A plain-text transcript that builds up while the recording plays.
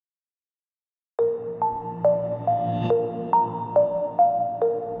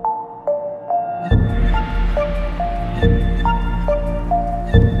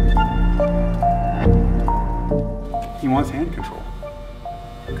wants hand control.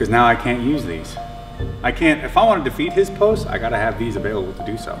 Because now I can't use these. I can't, if I want to defeat his post, I gotta have these available to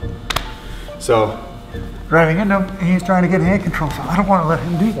do so. So, driving into him, he's trying to get hand control, so I don't want to let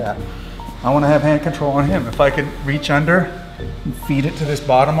him do that. I want to have hand control on him. If I could reach under and feed it to this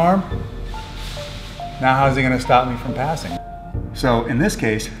bottom arm, now how's he gonna stop me from passing? So in this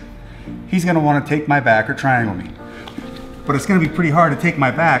case, he's gonna want to take my back or triangle me. But it's gonna be pretty hard to take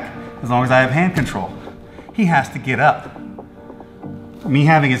my back as long as I have hand control. He has to get up. Me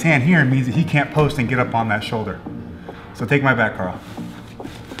having his hand here means that he can't post and get up on that shoulder. So take my back, Carl.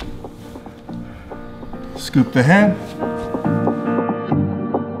 Scoop the head.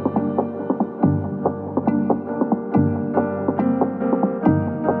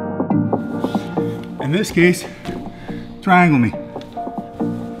 In this case, triangle me.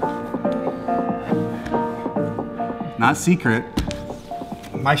 Not secret,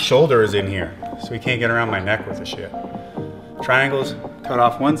 my shoulder is in here, so he can't get around my neck with the shit. Triangles, cut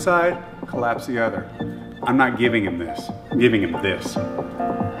off one side, collapse the other. I'm not giving him this, I'm giving him this.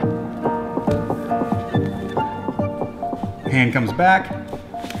 Hand comes back,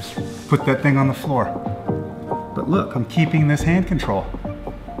 put that thing on the floor. But look, I'm keeping this hand control.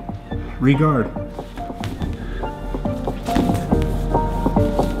 Regard.